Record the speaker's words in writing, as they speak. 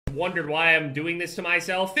Wondered why I'm doing this to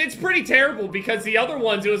myself. It's pretty terrible because the other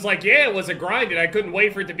ones, it was like, yeah, it was a grind and I couldn't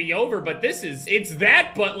wait for it to be over, but this is, it's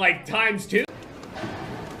that, but like times 2.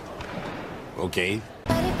 Okay.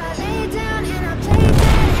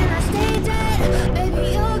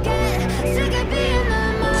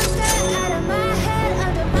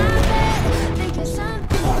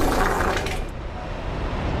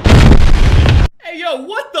 Hey, yo,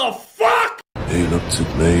 what the fuck? He looked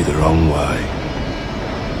at me the wrong way.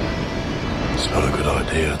 It's not a good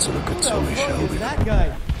idea to look at Tommy Shelby. That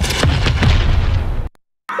guy.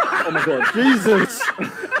 Oh my god, Jesus!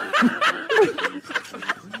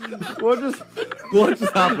 What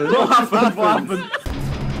just happened? What happened?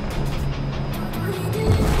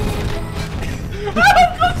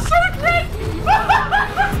 I've got so great!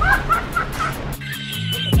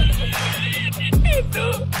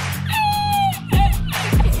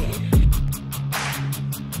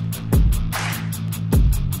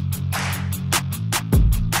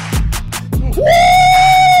 Woo!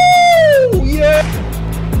 Yeah!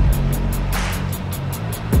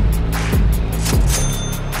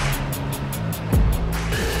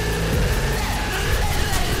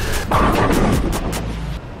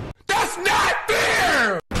 That's not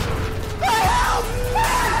fair!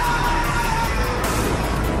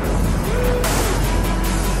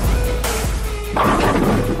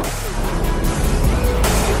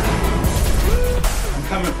 I'm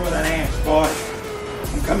coming for that ass, boy.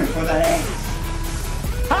 I'm coming for that ass.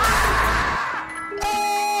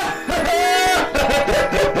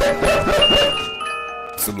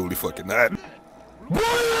 Absolutely fucking not. Join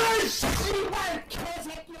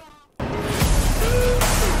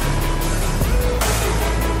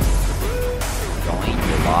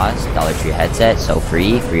your lost Dollar Tree headset, so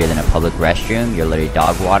freer than a public restroom. You're literally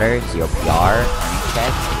dog water, 0 PR,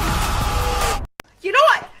 check. You know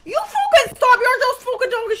what? You fucking stop your just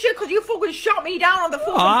fucking talking shit because you fucking shot me down on the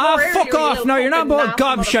fucking floor earlier, fuck off! you No, you're not fucking about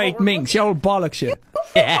gobshite nasty minx, you old bollocks shit.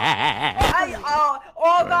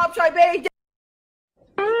 All gobshite baby.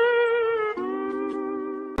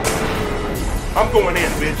 I'm going in,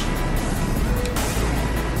 bitch.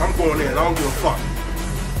 I'm going in. I don't give a fuck.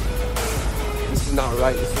 This is not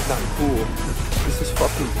right. This is not cool. This is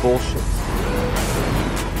fucking bullshit.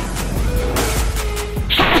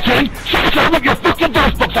 Shut up your fucking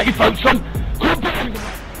ass box that you found, son!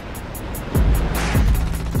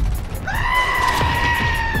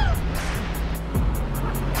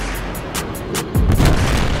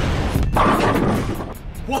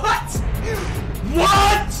 What?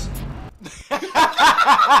 What?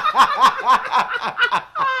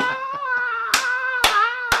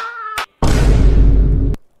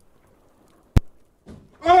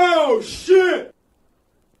 Oh, shit!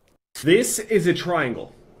 This is a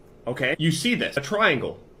triangle, okay? You see this, a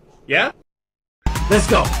triangle, yeah? Let's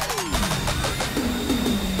go.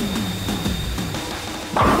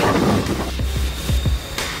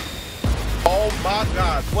 Oh my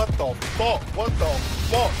god, what the fuck? What the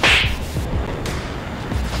fuck?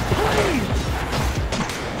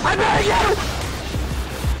 I know you!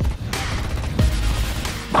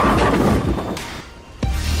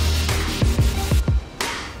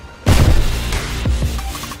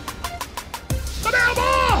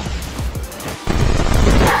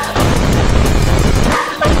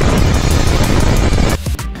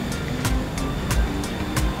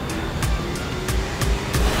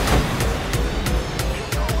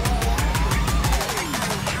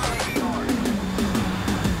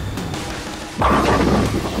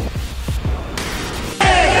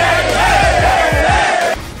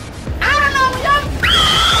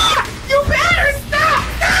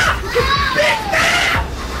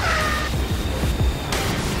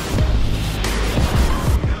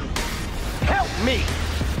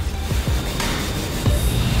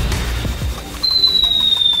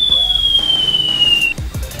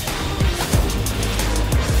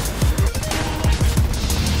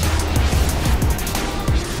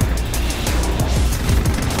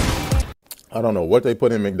 I don't know what they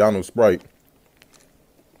put in McDonald's Sprite,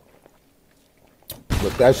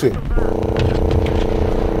 but that shit.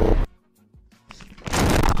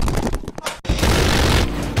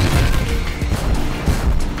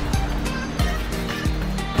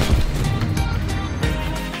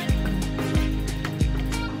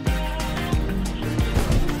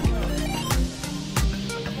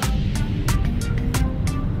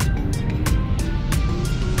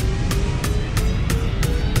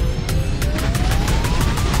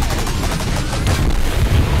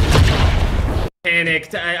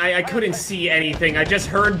 Panicked. I couldn't see anything. I just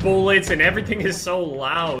heard bullets and everything is so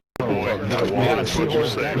loud. Boy, that's what you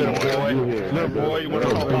say, boy. Little boy, you wanna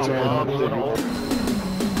talk about mom?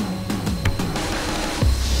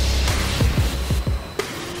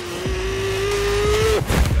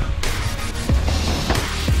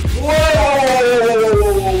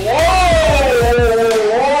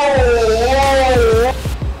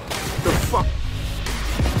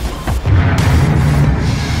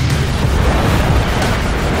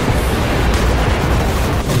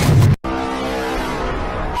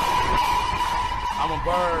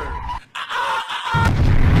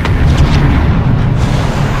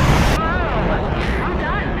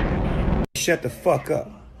 shut the fuck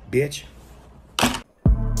up, bitch. What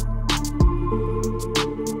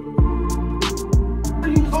are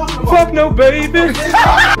you talking about? Fuck no, baby.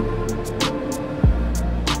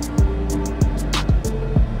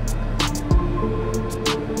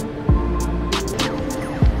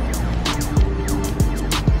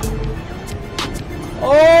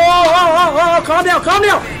 Oh, calm down, calm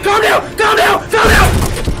down, calm down, calm down, calm down.